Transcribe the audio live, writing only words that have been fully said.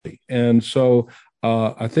And so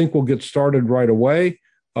I think we'll get started right away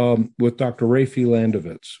with Dr. Raphael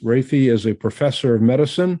Landovitz. Raphael is a professor of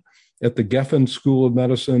medicine at the Geffen School of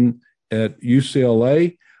Medicine at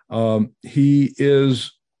UCLA. He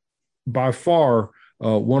is by far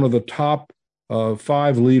one of the top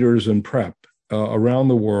 5 leaders in PrEP around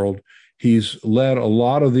the world. He's led a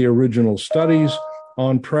lot of the original studies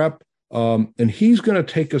on PrEP, and he's going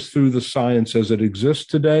to take us through the science as it exists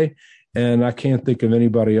today. And I can't think of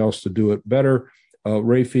anybody else to do it better.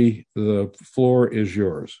 Raphael, the floor is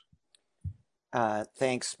yours.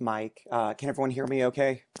 Thanks, Mike. Can everyone hear me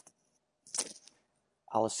okay?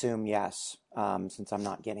 I'll assume yes, since I'm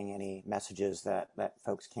not getting any messages that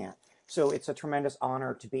folks can't. So it's a tremendous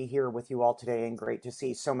honor to be here with you all today, and great to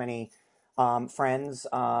see so many friends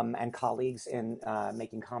and colleagues in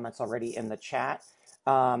making comments already in the chat.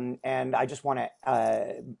 And I just want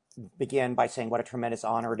to begin by saying what a tremendous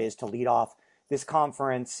honor it is to lead off this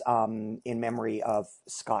conference in memory of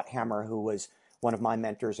Scott Hammer, who was one of my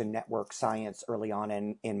mentors in network science early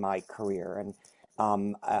on in my career. And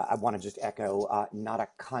I want to just echo, not a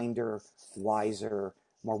kinder, wiser,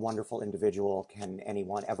 more wonderful individual can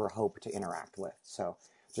anyone ever hope to interact with. So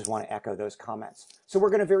just want to echo those comments. So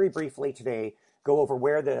we're going to very briefly today go over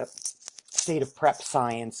where the state of PrEP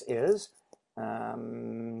science is.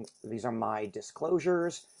 These are my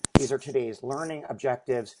disclosures. These are today's learning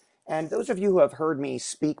objectives. And those of you who have heard me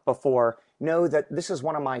speak before know that this is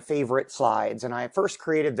one of my favorite slides. And I first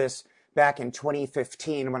created this back in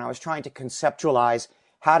 2015 when I was trying to conceptualize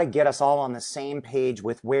how to get us all on the same page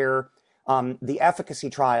with where the efficacy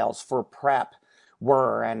trials for PrEP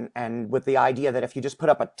were, and with the idea that if you just put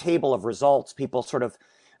up a table of results, people sort of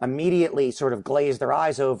immediately sort of glaze their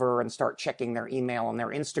eyes over and start checking their email and their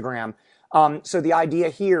Instagram. So the idea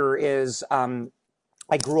here is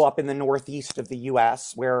I grew up in the northeast of the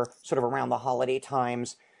US, where sort of around the holiday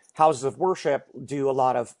times, houses of worship do a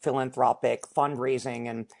lot of philanthropic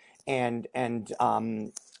fundraising and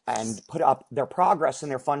put up their progress in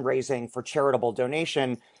their fundraising for charitable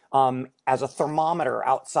donation as a thermometer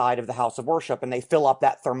outside of the house of worship. And they fill up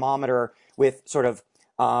that thermometer with sort of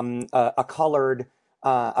a coloring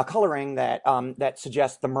that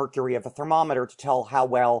suggests the mercury of a thermometer to tell how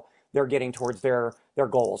well they're getting towards their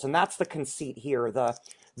goals. And that's the conceit here.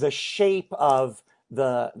 The shape of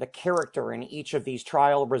the character in each of these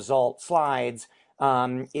trial result slides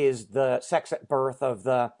is the sex at birth of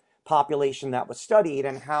the population that was studied,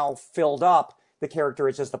 and how filled up the character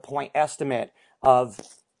is as the point estimate of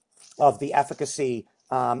the efficacy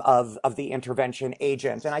of the intervention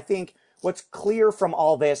agent. And I think what's clear from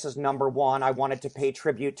all this is, number one, I wanted to pay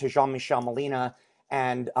tribute to Jean-Michel Molina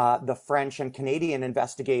and the French and Canadian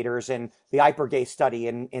investigators in the Hypergay study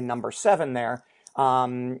in number 7 there,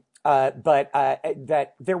 but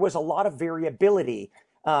that there was a lot of variability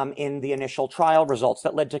in the initial trial results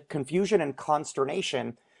that led to confusion and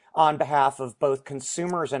consternation on behalf of both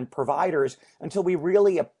consumers and providers, until we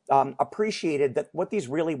really appreciated that what these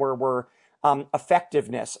really were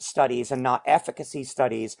effectiveness studies and not efficacy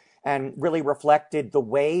studies, and really reflected the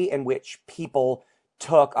way in which people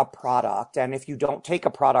took a product. And if you don't take a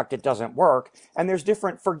product, it doesn't work. And there's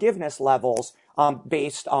different forgiveness levels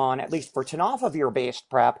based on, at least for tenofovir-based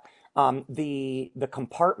PrEP, the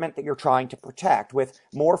compartment that you're trying to protect, with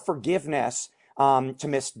more forgiveness to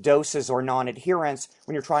miss doses or non-adherence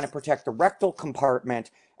when you're trying to protect the rectal compartment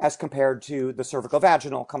as compared to the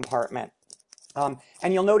cervicovaginal compartment. And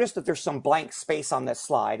you'll notice that there's some blank space on this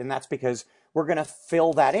slide, and that's because we're going to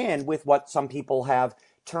fill that in with what some people have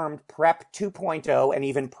termed PrEP 2.0 and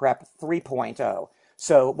even PrEP 3.0.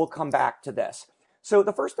 So we'll come back to this. So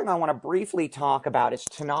the first thing I want to briefly talk about is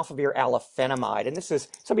tenofovir alafenamide. And this is,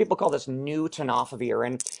 some people call this new tenofovir.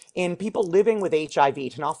 And in people living with HIV,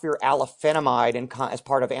 tenofovir alafenamide as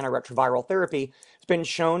part of antiretroviral therapy has been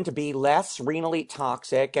shown to be less renally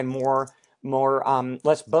toxic and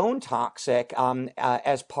less bone toxic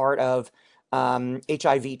as part of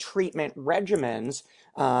HIV treatment regimens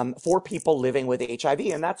for people living with HIV.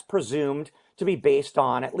 And that's presumed to be based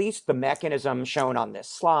on at least the mechanism shown on this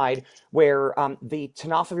slide, where the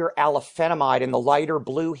tenofovir alafenamide in the lighter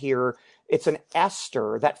blue here, it's an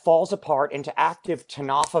ester that falls apart into active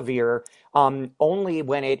tenofovir only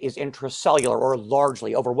when it is intracellular, or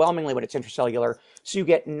largely, overwhelmingly when it's intracellular. So you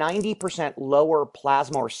get 90% lower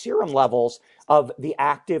plasma or serum levels of the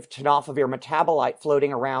active tenofovir metabolite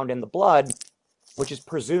floating around in the blood, which is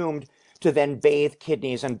presumed to then bathe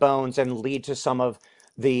kidneys and bones and lead to some of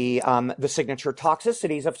the signature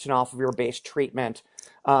toxicities of tenofovir-based treatment.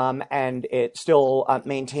 And it still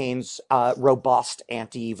maintains robust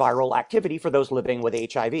antiviral activity for those living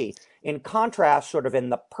with HIV. In contrast, sort of in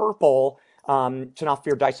the purple,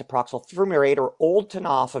 tenofovir disoproxil fumarate, or old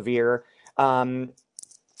tenofovir,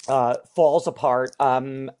 falls apart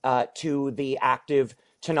to the active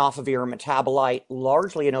tenofovir metabolite,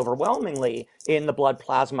 largely and overwhelmingly in the blood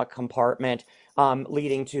plasma compartment,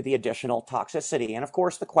 leading to the additional toxicity. And of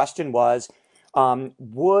course, the question was,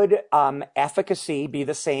 would efficacy be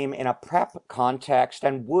the same in a PrEP context,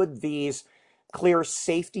 and would these clear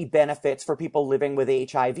safety benefits for people living with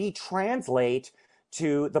HIV translate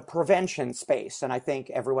to the prevention space? And I think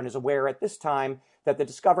everyone is aware at this time that the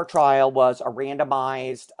Discover trial was a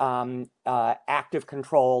randomized, active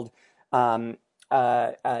controlled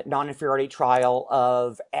non-inferiority trial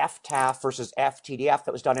of FTAF versus FTDF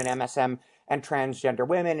that was done in MSM and transgender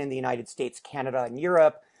women in the United States, Canada, and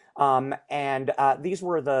Europe. These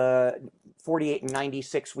were the 48 and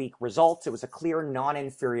 96-week results. It was a clear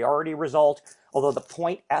non-inferiority result, although the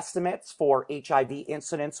point estimates for HIV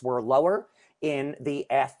incidence were lower in the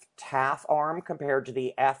FTAF arm compared to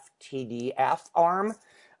the FTDF arm.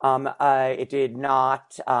 It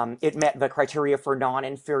met the criteria for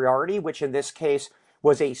non-inferiority, which in this case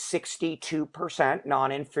was a 62%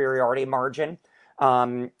 non-inferiority margin,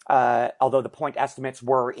 although the point estimates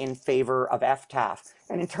were in favor of FTAF.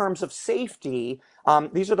 And in terms of safety,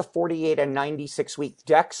 these are the 48 and 96-week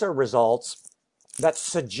DEXA results that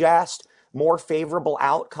suggest more favorable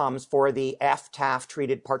outcomes for the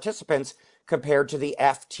FTAF-treated participants compared to the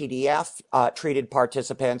FTDF-treated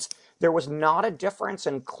participants. There was not a difference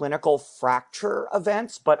in clinical fracture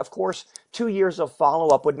events, but of course, 2 years of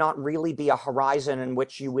follow-up would not really be a horizon in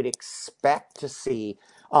which you would expect to see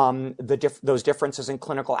those differences in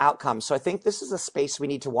clinical outcomes. So I think this is a space we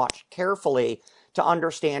need to watch carefully to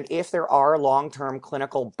understand if there are long-term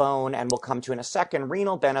clinical bone, and we'll come to in a second,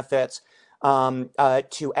 renal benefits to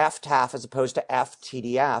FTAF as opposed to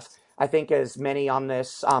FTDF. I think as many on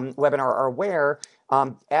this webinar are aware,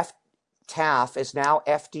 FTAF is now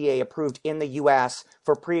FDA approved in the US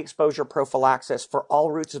for pre-exposure prophylaxis for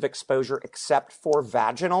all routes of exposure except for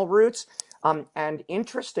vaginal routes. And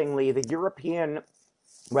interestingly, the European,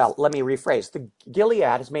 well, let me rephrase, the Gilead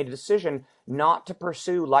has made a decision not to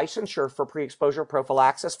pursue licensure for pre-exposure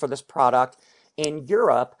prophylaxis for this product in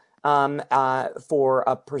Europe for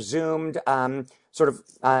a presumed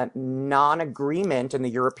non-agreement in the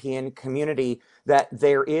European community that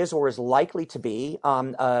there is or is likely to be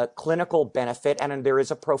a clinical benefit, and there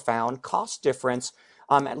is a profound cost difference,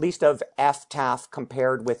 at least of FTAF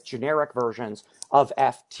compared with generic versions of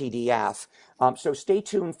FTDF. So stay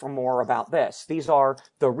tuned for more about this. These are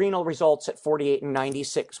the renal results at 48 and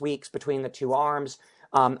 96 weeks between the two arms.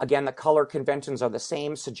 Again, the color conventions are the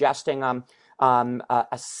same, suggesting a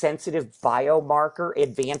sensitive biomarker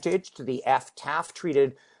advantage to the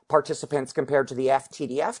FTAF-treated participants compared to the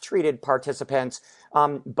FTDF-treated participants,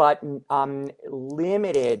 but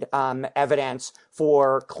limited evidence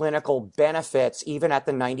for clinical benefits even at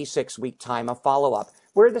the 96-week time of follow-up.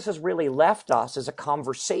 Where this has really left us is a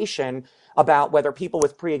conversation about whether people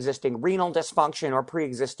with pre-existing renal dysfunction or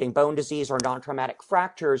pre-existing bone disease or non-traumatic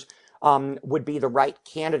fractures would be the right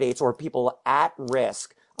candidates, or people at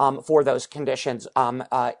risk for those conditions,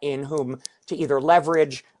 in whom to either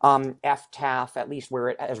leverage FTAF, at least where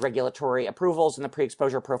it has regulatory approvals in the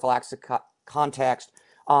pre-exposure prophylaxis context,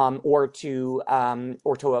 or to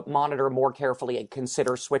monitor more carefully and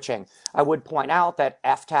consider switching. I would point out that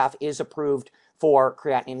FTAF is approved for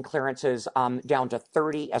creatinine clearances down to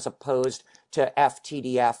 30 as opposed to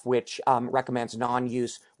FTDF, which recommends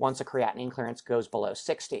non-use once a creatinine clearance goes below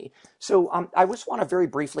 60. So I just want to very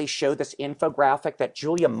briefly show this infographic that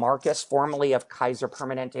Julia Marcus, formerly of Kaiser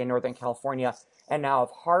Permanente in Northern California and now of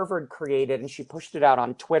Harvard, created, and she pushed it out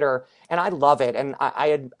on Twitter, and I love it. And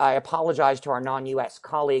I apologize to our non-US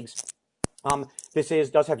colleagues. This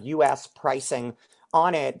does have US pricing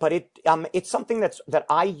on it, but it's something that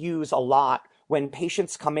I use a lot when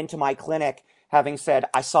patients come into my clinic having said,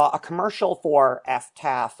 I saw a commercial for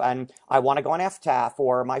FTAF and I want to go on FTAF,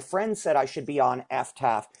 or my friend said I should be on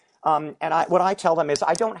FTAF. What I tell them is,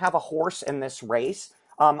 I don't have a horse in this race.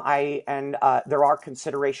 There are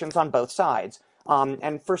considerations on both sides.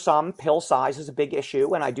 And for some, pill size is a big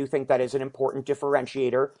issue, and I do think that is an important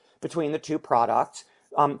differentiator between the two products.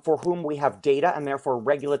 For whom we have data and therefore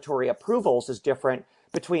regulatory approvals is different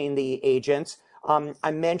between the agents. I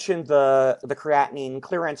mentioned the creatinine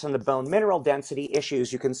clearance and the bone mineral density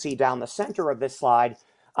issues you can see down the center of this slide,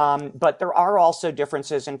 but there are also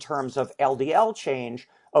differences in terms of LDL change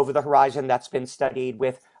over the horizon that's been studied,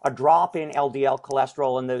 with a drop in LDL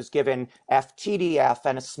cholesterol in those given FTDF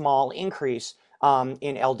and a small increase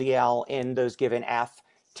in LDL in those given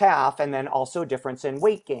FTAF, and then also a difference in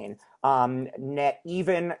weight gain. net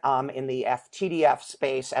even in the FTDF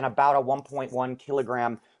space, and about a 1.1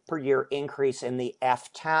 kilogram per year increase in the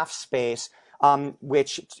FTAF space,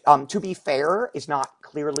 which, to be fair, is not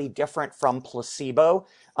clearly different from placebo.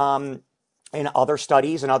 In other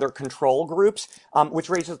studies and other control groups, which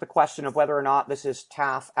raises the question of whether or not this is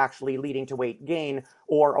TAF actually leading to weight gain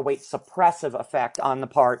or a weight suppressive effect on the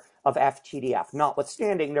part of FTDF.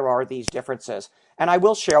 Notwithstanding, there are these differences. And I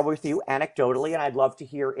will share with you anecdotally, and I'd love to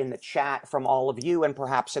hear in the chat from all of you and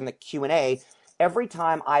perhaps in the Q&A, every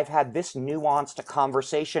time I've had this nuanced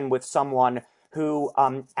conversation with someone who,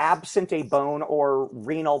 absent a bone or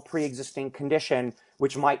renal pre-existing condition,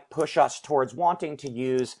 which might push us towards wanting to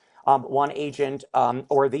use one agent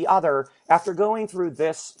or the other, after going through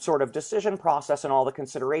this sort of decision process and all the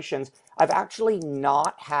considerations, I've actually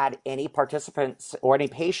not had any participants or any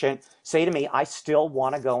patient say to me, I still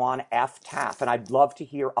want to go on FTAF, and I'd love to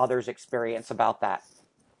hear others' experience about that.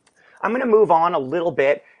 I'm going to move on a little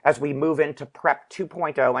bit as we move into PrEP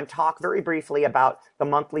 2.0 and talk very briefly about the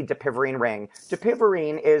monthly dapivirine ring.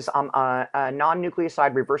 Dapivirine is a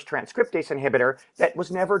non-nucleoside reverse transcriptase inhibitor that was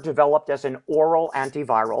never developed as an oral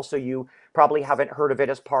antiviral, so you probably haven't heard of it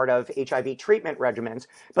as part of HIV treatment regimens.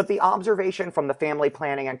 But the observation from the family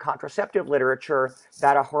planning and contraceptive literature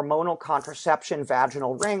that a hormonal contraception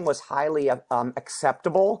vaginal ring was highly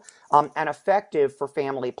acceptable and effective for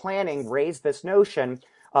family planning raised this notion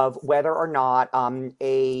of whether or not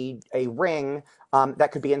a ring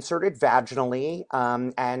that could be inserted vaginally,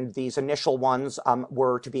 and these initial ones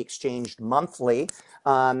were to be exchanged monthly,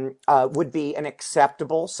 would be an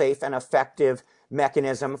acceptable, safe, and effective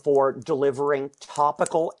mechanism for delivering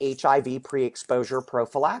topical HIV pre-exposure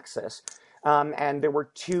prophylaxis. And there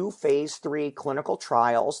were 2 phase 3 clinical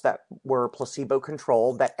trials that were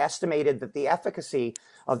placebo-controlled that estimated that the efficacy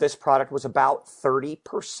of this product was about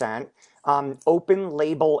 30%. Open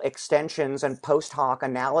label extensions and post hoc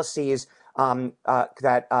analyses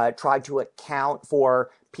that tried to account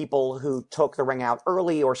for people who took the ring out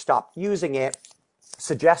early or stopped using it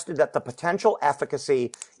suggested that the potential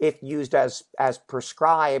efficacy, if used as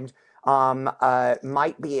prescribed,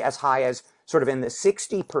 might be as high as sort of in the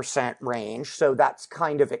 60% range. So that's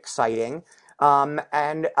kind of exciting.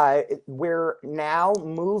 And we're now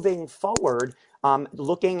moving forward,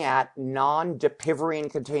 looking at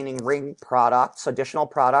non-dapivirine containing ring products, additional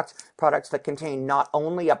products that contain not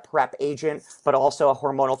only a PrEP agent, but also a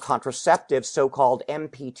hormonal contraceptive, so-called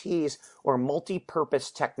MPTs, or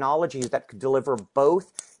multi-purpose technologies that could deliver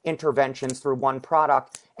both interventions through one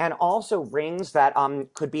product, and also rings that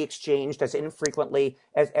could be exchanged as infrequently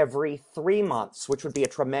as every 3 months, which would be a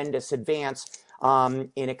tremendous advance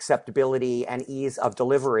in acceptability and ease of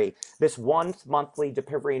delivery. This once monthly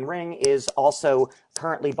dapivirine ring is also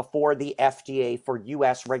currently before the FDA for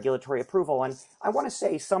US regulatory approval. And I want to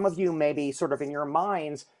say some of you may be sort of in your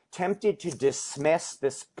minds tempted to dismiss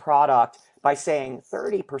this product by saying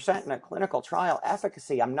 30% in a clinical trial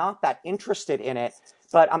efficacy. I'm not that interested in it.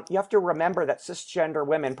 But you have to remember that cisgender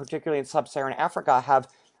women, particularly in sub-Saharan Africa, have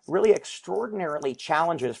really extraordinarily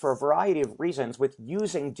challenges for a variety of reasons with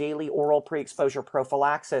using daily oral pre-exposure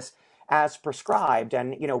prophylaxis as prescribed.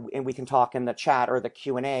 And, and we can talk in the chat or the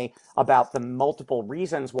Q&A about the multiple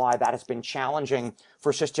reasons why that has been challenging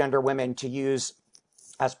for cisgender women to use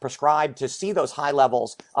as prescribed to see those high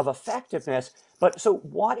levels of effectiveness. But so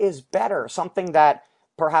what is better? Something that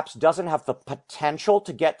perhaps doesn't have the potential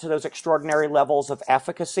to get to those extraordinary levels of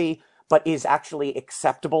efficacy, but is actually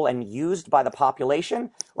acceptable and used by the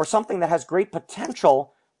population, or something that has great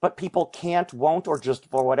potential, but people can't, won't, or just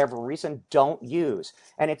for whatever reason don't use.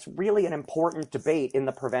 And it's really an important debate in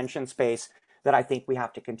the prevention space that I think we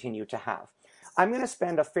have to continue to have. I'm going to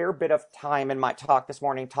spend a fair bit of time in my talk this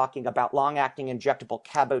morning talking about long-acting injectable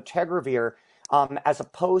cabotegravir, as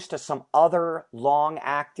opposed to some other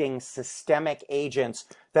long-acting systemic agents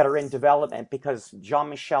that are in development, because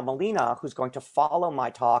Jean-Michel Molina, who's going to follow my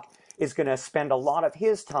talk, is going to spend a lot of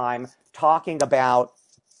his time talking about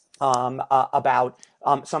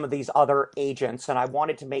some of these other agents. And I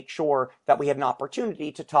wanted to make sure that we had an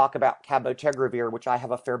opportunity to talk about cabotegravir, which I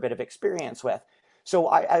have a fair bit of experience with. So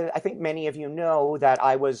I think many of you know that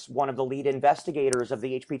I was one of the lead investigators of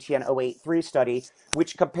the HPTN 083 study,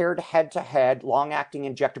 which compared head-to-head long-acting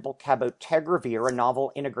injectable cabotegravir, a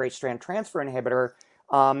novel integrase strand transfer inhibitor,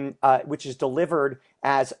 which is delivered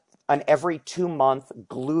as an every 2-month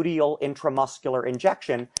gluteal intramuscular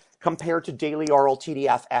injection, compared to daily oral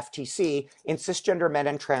TDF FTC in cisgender men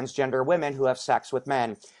and transgender women who have sex with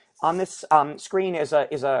men. On this screen is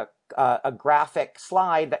a graphic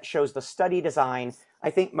slide that shows the study design.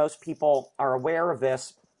 I think most people are aware of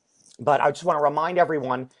this. But I just want to remind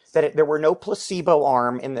everyone that there were no placebo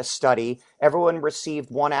arm in this study. Everyone received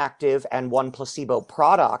one active and one placebo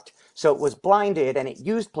product. So it was blinded and it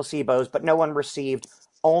used placebos, but no one received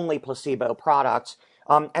only placebo products.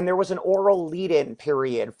 And there was an oral lead-in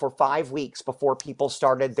period for 5 weeks before people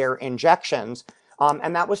started their injections.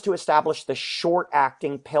 And that was to establish the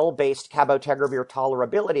short-acting pill-based cabotegravir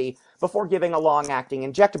tolerability before giving a long-acting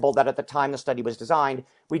injectable that at the time the study was designed,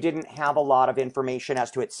 we didn't have a lot of information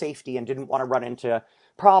as to its safety and didn't want to run into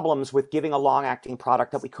problems with giving a long-acting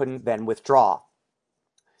product that we couldn't then withdraw.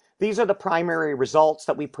 These are the primary results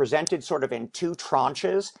that we presented sort of in 2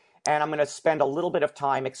 tranches, and I'm going to spend a little bit of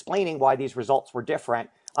time explaining why these results were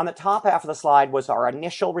different. On the top half of the slide was our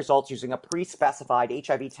initial results using a pre-specified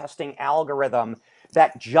HIV testing algorithm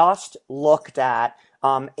that just looked at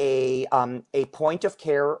a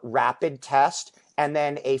point-of-care rapid test and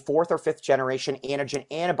then a 4th or 5th generation antigen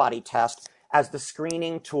antibody test as the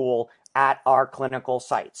screening tool at our clinical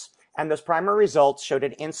sites. And those primary results showed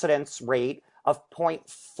an incidence rate of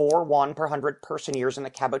 0.41 per 100 person years in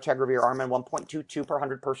the cabotegravir arm and 1.22 per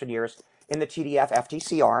 100 person years in the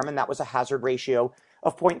TDF-FTC arm, and that was a hazard ratio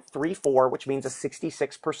of 0.34, which means a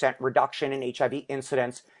 66% reduction in HIV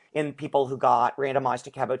incidence in people who got randomized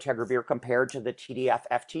to cabotegravir compared to the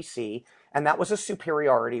TDF-FTC, and that was a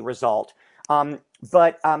superiority result.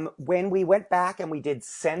 But when we went back and we did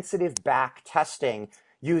sensitive back testing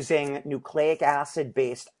using nucleic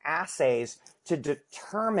acid-based assays to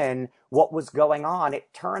determine what was going on,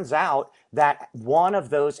 it turns out that one of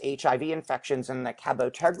those HIV infections in the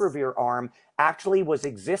cabotegravir arm actually was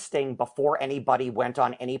existing before anybody went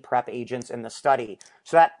on any PrEP agents in the study.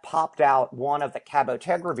 So that popped out one of the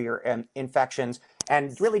cabotegravir infections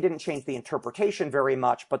and really didn't change the interpretation very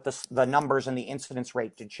much, but the numbers and the incidence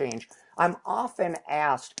rate did change. I'm often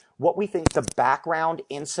asked what we think the background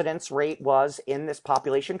incidence rate was in this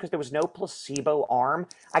population because there was no placebo arm.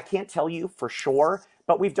 I can't tell you for sure,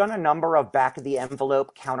 but we've done a number of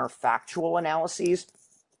back-of-the-envelope counterfactual analyses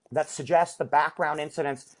that suggest the background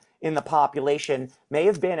incidence in the population may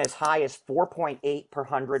have been as high as 4.8 per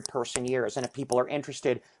 100 person years. And if people are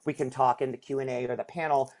interested, we can talk in the Q&A or the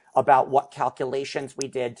panel about what calculations we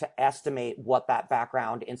did to estimate what that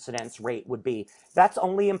background incidence rate would be. That's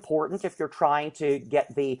only important if you're trying to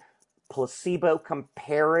get the placebo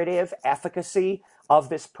comparative efficacy of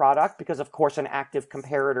this product, because of course an active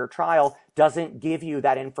comparator trial doesn't give you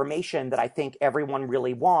that information that I think everyone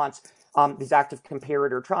really wants. These active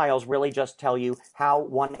comparator trials really just tell you how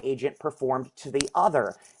one agent performed to the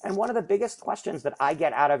other. And one of the biggest questions that I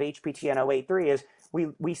get out of HPTN 083 is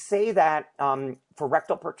we say that for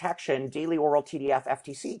rectal protection, daily oral TDF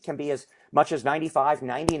FTC can be as much as 95,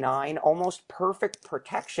 99, almost perfect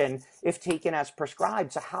protection if taken as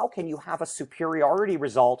prescribed. So how can you have a superiority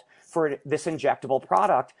result for this injectable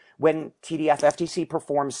product when TDF FTC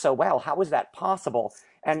performs so well? How is that possible?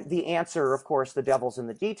 And the answer, of course, the devil's in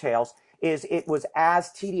the details, is it was as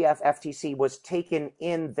TDF FTC was taken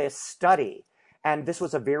in this study. And this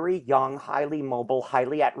was a very young, highly mobile,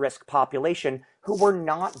 highly at-risk population who were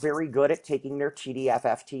not very good at taking their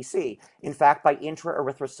TDF-FTC. In fact, by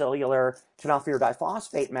intraerythrocellular tenofovir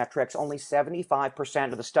diphosphate metrics, only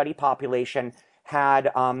 75% of the study population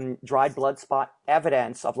had dried blood spot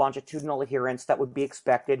evidence of longitudinal adherence that would be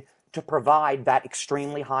expected to provide that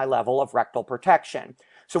extremely high level of rectal protection.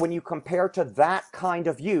 So when you compare to that kind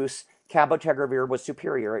of use, cabotegravir was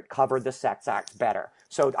superior. It covered the sex act better.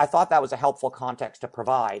 So I thought that was a helpful context to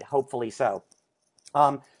provide, hopefully so.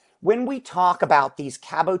 When we talk about these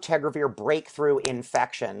cabotegravir breakthrough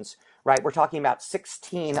infections, right, we're talking about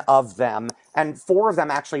 16 of them, and 4 of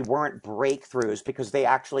them actually weren't breakthroughs because they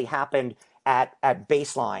actually happened at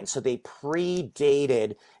baseline. So they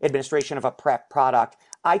predated administration of a PrEP product.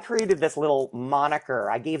 I created this little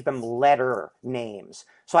moniker. I gave them letter names.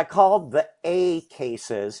 So I called the A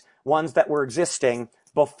cases ones that were existing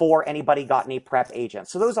before anybody got any PrEP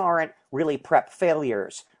agents. So those aren't really PrEP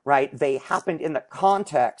failures, right? They happened in the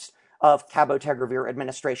context of cabotegravir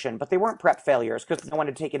administration, but they weren't PrEP failures because no one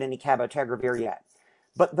had taken any cabotegravir yet.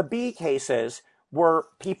 But the B cases were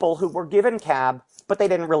people who were given cab, but they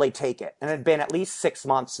didn't really take it. And it had been at least 6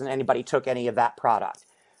 months since anybody took any of that product.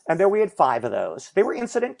 And there we had 5 of those. They were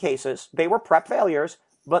incident cases. They were PrEP failures,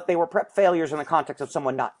 but they were PrEP failures in the context of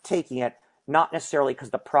someone not taking it, not necessarily because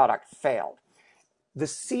the product failed. The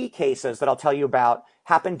C cases that I'll tell you about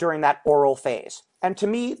happened during that oral phase. And to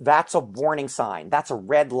me, that's a warning sign. That's a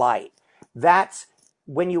red light. That's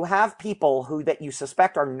when you have people who that you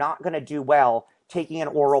suspect are not going to do well taking an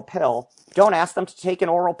oral pill, don't ask them to take an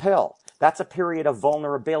oral pill. That's a period of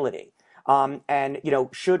vulnerability. And,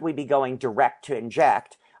 should we be going direct to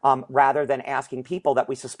inject? rather than asking people that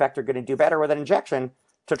we suspect are going to do better with an injection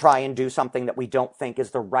to try and do something that we don't think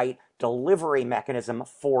is the right delivery mechanism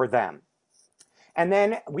for them. And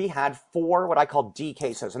then we had 4 what I call D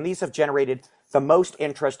cases, and these have generated the most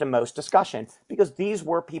interest and most discussion because these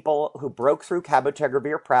were people who broke through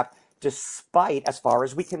cabotegravir PrEP despite, as far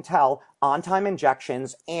as we can tell, on-time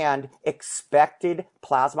injections and expected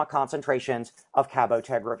plasma concentrations of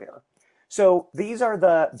cabotegravir. So these are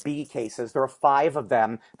the B cases. There are 5 of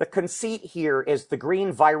them. The conceit here is the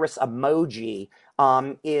green virus emoji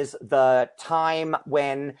is the time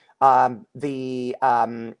when the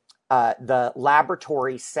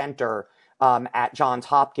laboratory center at Johns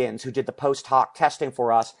Hopkins, who did the post hoc testing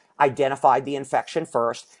for us, identified the infection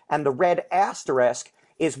first. And the red asterisk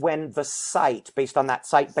is when the site, based on that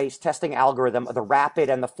site-based testing algorithm, the rapid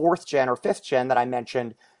and the 4th gen or 5th gen that I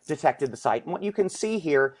mentioned, detected the site. And what you can see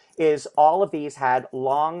here is all of these had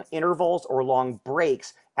long intervals or long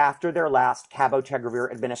breaks after their last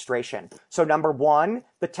cabotegravir administration. So number 1,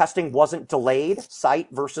 the testing wasn't delayed, site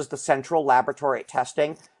versus the central laboratory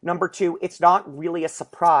testing. Number 2, it's not really a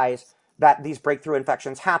surprise that these breakthrough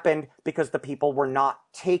infections happened because the people were not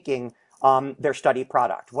taking their study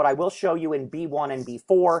product. What I will show you in B1 and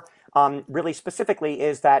B4 really specifically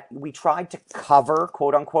is that we tried to cover,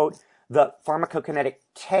 quote unquote, the pharmacokinetic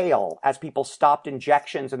tail as people stopped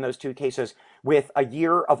injections in those 2 cases with a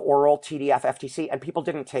year of oral TDF FTC, and people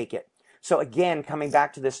didn't take it. So again, coming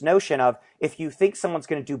back to this notion of if you think someone's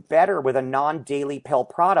going to do better with a non-daily pill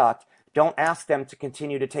product, don't ask them to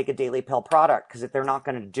continue to take a daily pill product because they're not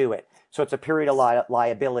going to do it. So it's a period of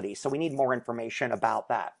liability. So we need more information about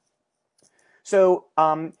that. So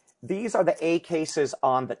these are the A cases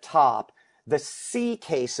on the top. The C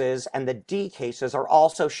cases and the D cases are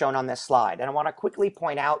also shown on this slide. And I want to quickly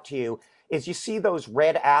point out to you is you see those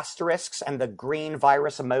red asterisks and the green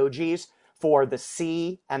virus emojis for the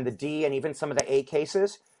C and the D and even some of the A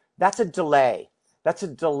cases. That's a delay. That's a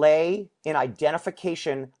delay in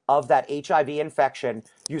identification of that HIV infection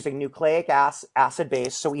using nucleic acid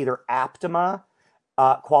base, so either Aptima,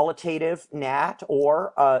 qualitative NAT,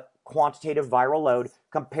 or quantitative viral load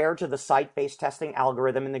compared to the site-based testing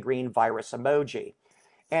algorithm in the green virus emoji.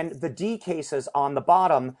 And the D cases on the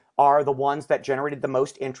bottom are the ones that generated the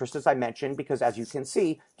most interest, as I mentioned, because as you can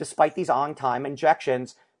see, despite these on-time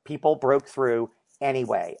injections, people broke through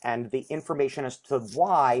anyway. And the information as to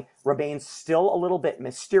why remains still a little bit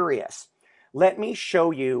mysterious. Let me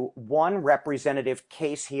show you one representative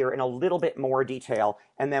case here in a little bit more detail,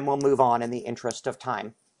 and then we'll move on in the interest of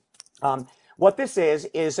time. What this is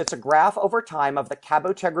it's a graph over time of the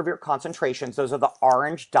cabotegravir concentrations. Those are the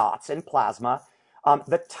orange dots in plasma.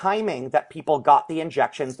 The timing that people got the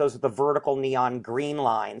injections, those are the vertical neon green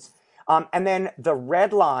lines. And then the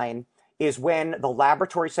red line is when the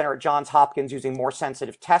laboratory center at Johns Hopkins, using more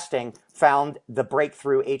sensitive testing, found the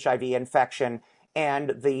breakthrough HIV infection.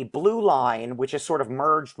 And the blue line, which is sort of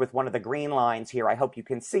merged with one of the green lines here, I hope you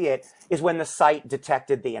can see it, is when the site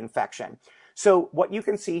detected the infection. So what you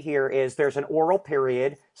can see here is there's an oral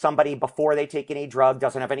period. Somebody, before they take any drug,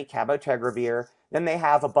 doesn't have any cabotegravir. Then they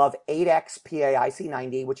have above 8x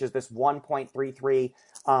PaIC90, which is this 1.33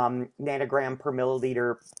 nanogram per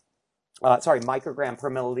milliliter, microgram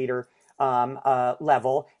per milliliter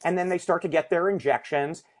level. And then they start to get their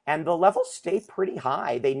injections, and the levels stay pretty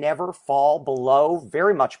high. They never fall below,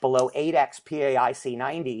 very much below 8x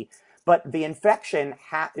PaIC90. But the infection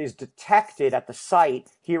is detected at the site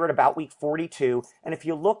here at about week 42. And if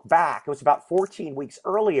you look back, it was about 14 weeks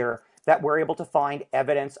earlier that we're able to find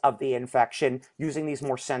evidence of the infection using these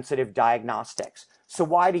more sensitive diagnostics. So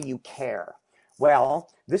why do you care? Well,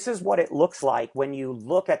 this is what it looks like when you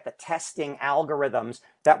look at the testing algorithms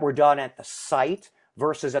that were done at the site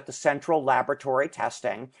versus at the central laboratory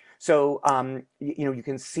testing. So, you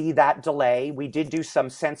can see that delay. We did do some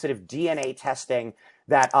sensitive DNA testing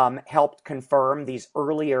that helped confirm these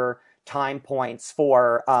earlier time points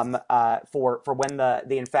for when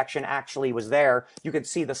the infection actually was there. You could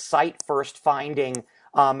see the site first finding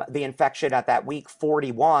the infection at that week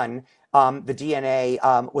 41. The DNA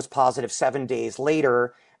was positive 7 days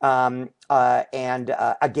later. Again,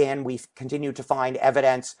 we've continued to find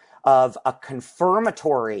evidence of a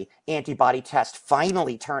confirmatory antibody test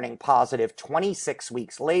finally turning positive 26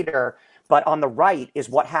 weeks later. But on the right is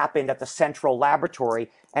what happened at the central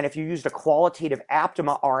laboratory. And if you used a qualitative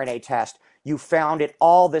Aptima RNA test, you found it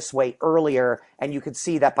all this way earlier. And you could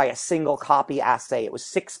see that by a single copy assay, it was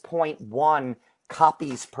 6.1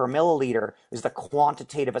 copies per milliliter is the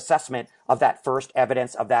quantitative assessment of that first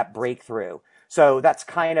evidence of that breakthrough. So that's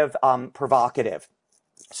kind of provocative.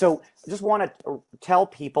 So I just want to tell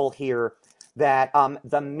people here that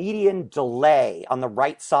the median delay on the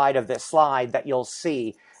right side of this slide that you'll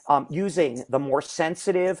see using the more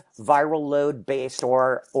sensitive viral load based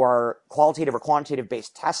or qualitative or quantitative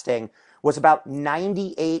based testing was about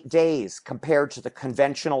 98 days compared to the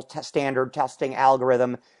conventional standard testing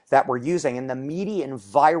algorithm that we're using. And the median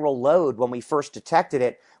viral load when we first detected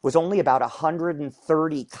it was only about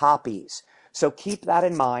 130 copies. So keep that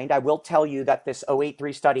in mind. I will tell you that this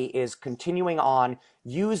 083 study is continuing on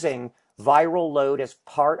using viral load as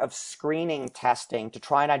part of screening testing to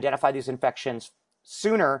try and identify these infections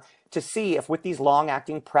sooner to see if with these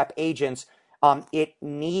long-acting PrEP agents, it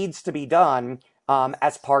needs to be done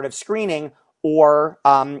as part of screening, or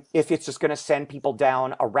if it's just going to send people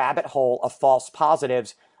down a rabbit hole of false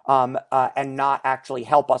positives and not actually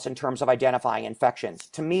help us in terms of identifying infections.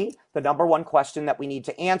 To me, the number one question that we need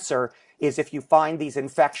to answer is if you find these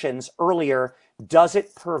infections earlier, does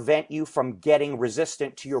it prevent you from getting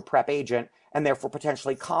resistant to your PrEP agent and therefore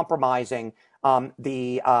potentially compromising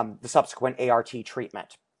the subsequent ART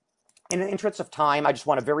treatment? In the interest of time, I just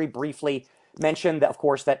want to very briefly mention that, of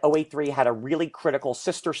course, that 083 had a really critical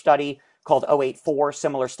sister study called 084,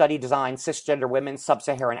 similar study design, cisgender women,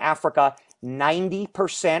 sub-Saharan Africa,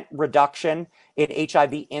 90% reduction in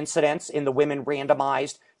HIV incidence in the women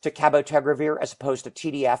randomized to cabotegravir as opposed to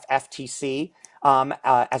TDF FTC,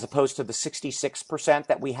 as opposed to the 66%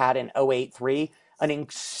 that we had in 083. An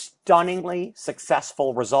stunningly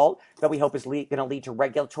successful result that we hope is going to lead to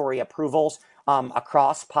regulatory approvals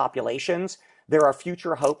across populations. There are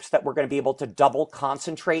future hopes that we're going to be able to double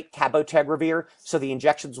concentrate cabotegravir, so the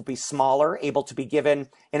injections will be smaller, able to be given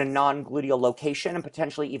in a non-gluteal location and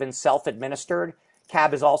potentially even self-administered.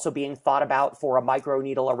 Cab is also being thought about for a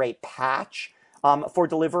microneedle array patch for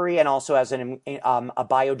delivery and also as a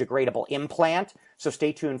biodegradable implant. So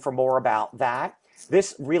stay tuned for more about that.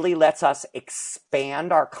 This really lets us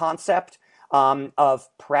expand our concept of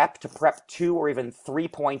PrEP to PrEP 2 or even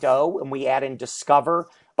 3.0, and we add in Discover,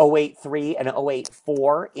 083 and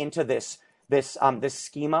 084 into this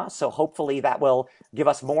schema. So hopefully that will give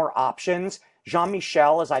us more options.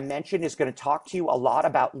 Jean-Michel, as I mentioned, is going to talk to you a lot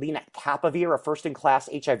about lenacapavir, a first-in-class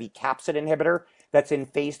HIV capsid inhibitor that's in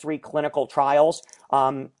phase 3 clinical trials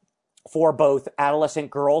for both adolescent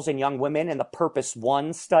girls and young women in the Purpose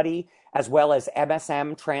 1 study, as well as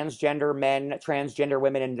MSM, transgender men, transgender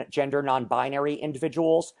women, and gender non-binary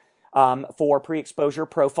individuals for pre-exposure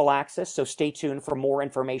prophylaxis. So stay tuned for more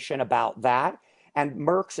information about that. And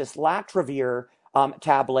Merck's islatravir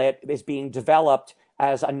tablet is being developed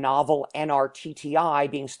as a novel NRTTI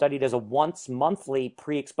being studied as a once-monthly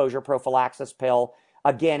pre-exposure prophylaxis pill,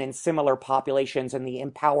 again, in similar populations in the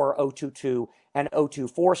Empower 022 and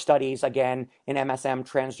 024 studies, again, in MSM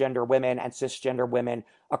transgender women and cisgender women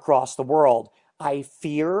across the world. I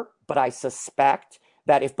fear, but I suspect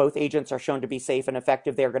that if both agents are shown to be safe and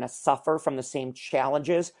effective, they're going to suffer from the same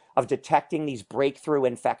challenges of detecting these breakthrough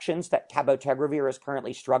infections that cabotegravir is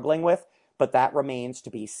currently struggling with, but that remains to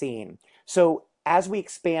be seen. So as we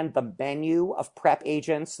expand the menu of PrEP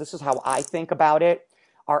agents, this is how I think about it.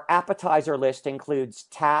 Our appetizer list includes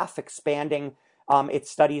TAF, expanding its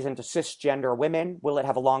studies into cisgender women. Will it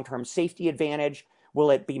have a long-term safety advantage? Will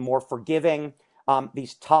it be more forgiving?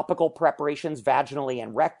 These topical preparations, vaginally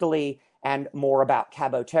and rectally, and more about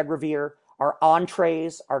cabotegravir. Our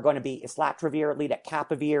entrees are going to be islatravir,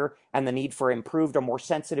 lenacapavir, and the need for improved or more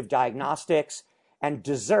sensitive diagnostics. And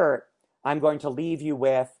dessert, I'm going to leave you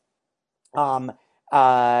with MABs.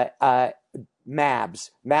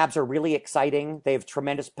 MABs are really exciting. They have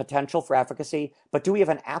tremendous potential for efficacy, but do we have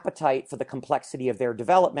an appetite for the complexity of their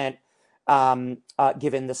development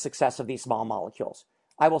given the success of these small molecules?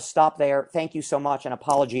 I will stop there. Thank you so much, and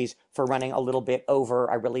apologies for running a little bit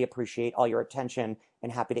over. I really appreciate all your attention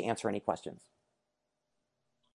and happy to answer any questions.